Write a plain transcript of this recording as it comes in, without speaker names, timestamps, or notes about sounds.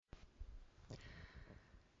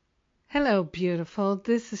Hello, beautiful.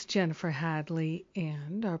 This is Jennifer Hadley,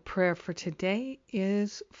 and our prayer for today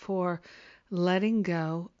is for letting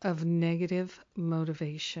go of negative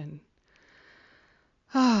motivation.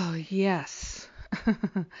 Oh, yes.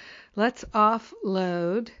 Let's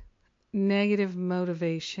offload negative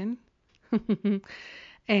motivation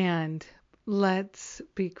and let's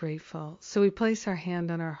be grateful. So we place our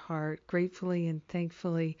hand on our heart, gratefully and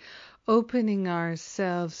thankfully, opening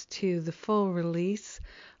ourselves to the full release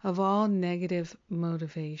of all negative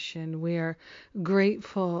motivation. We are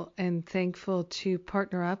grateful and thankful to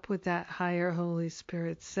partner up with that higher Holy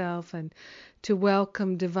Spirit self and to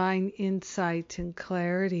welcome divine insight and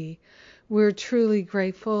clarity. We're truly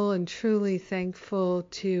grateful and truly thankful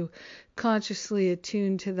to consciously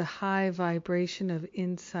attune to the high vibration of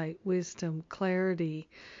insight, wisdom, clarity,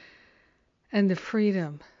 and the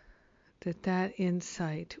freedom that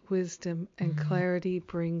insight, wisdom, and clarity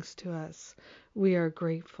brings to us. We are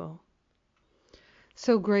grateful.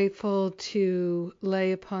 So grateful to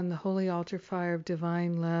lay upon the holy altar fire of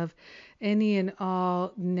divine love any and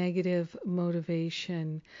all negative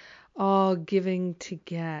motivation, all giving to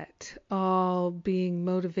get, all being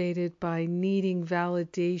motivated by needing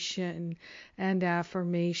validation and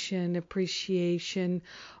affirmation, appreciation,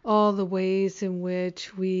 all the ways in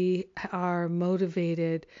which we are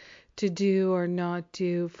motivated to do or not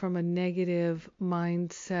do from a negative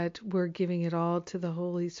mindset. We're giving it all to the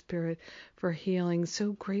Holy Spirit for healing.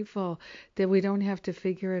 So grateful that we don't have to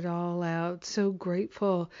figure it all out. So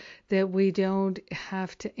grateful that we don't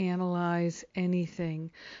have to analyze anything.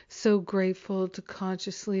 So grateful to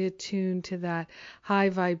consciously attune to that high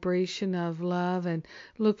vibration of love and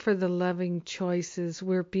look for the loving choices.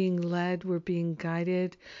 We're being led, we're being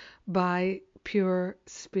guided by pure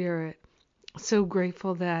spirit. So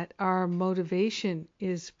grateful that our motivation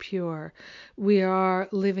is pure. We are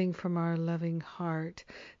living from our loving heart.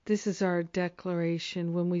 This is our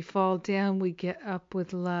declaration. When we fall down, we get up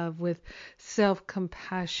with love, with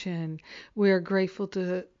self-compassion. We are grateful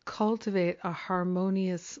to cultivate a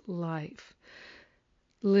harmonious life,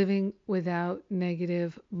 living without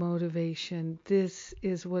negative motivation. This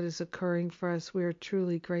is what is occurring for us. We are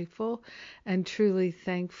truly grateful and truly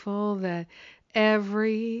thankful that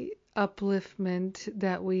every upliftment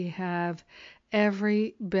that we have,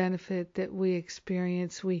 every benefit that we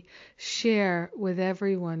experience, we share with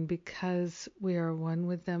everyone because we are one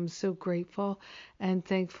with them. So grateful and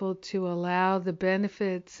thankful to allow the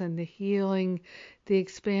benefits and the healing, the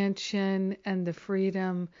expansion and the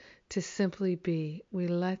freedom to simply be. We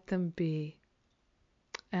let them be.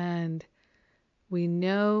 And we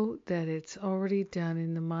know that it's already done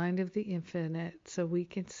in the mind of the infinite, so we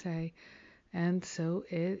can say, and so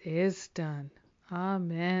it is done.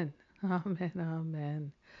 Amen. Amen.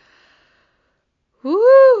 Amen.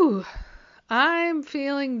 Woo! I'm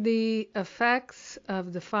feeling the effects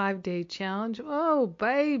of the 5-day challenge. Oh,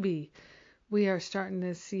 baby. We are starting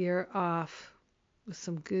this year off with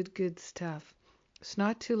some good stuff. It's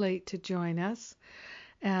not too late to join us.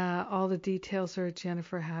 All the details are at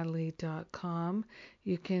jenniferhadley.com.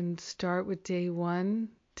 You can start with day 1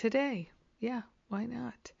 today. Yeah, why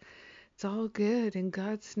not? It's all good in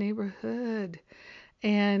God's neighborhood.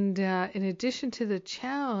 And in addition to the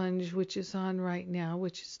challenge, which is on right now,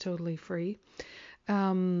 which is totally free,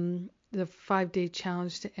 the 5-day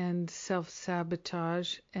challenge to end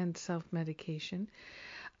self-sabotage and self-medication.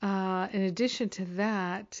 In addition to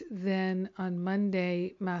that, then on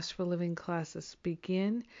Monday, Masterful Living classes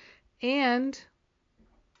begin and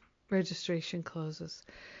registration closes.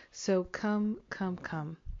 So come.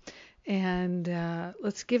 And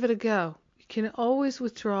let's give it a go. You can always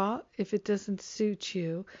withdraw if it doesn't suit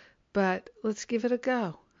you, but let's give it a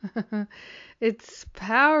go. It's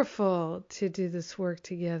powerful to do this work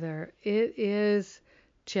together. It is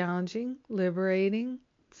challenging, liberating,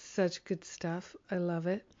 such good stuff. I love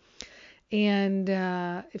it. And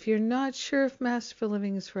if you're not sure if Masterful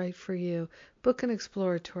Living is right for you, book an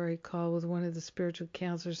exploratory call with one of the spiritual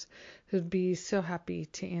counselors who'd be so happy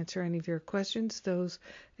to answer any of your questions. Those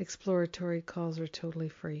exploratory calls are totally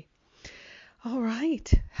free. All right.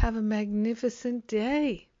 Have a magnificent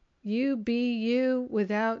day. You be you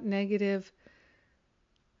without negative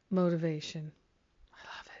motivation. I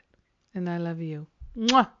love it. And I love you.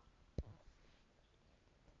 Mwah!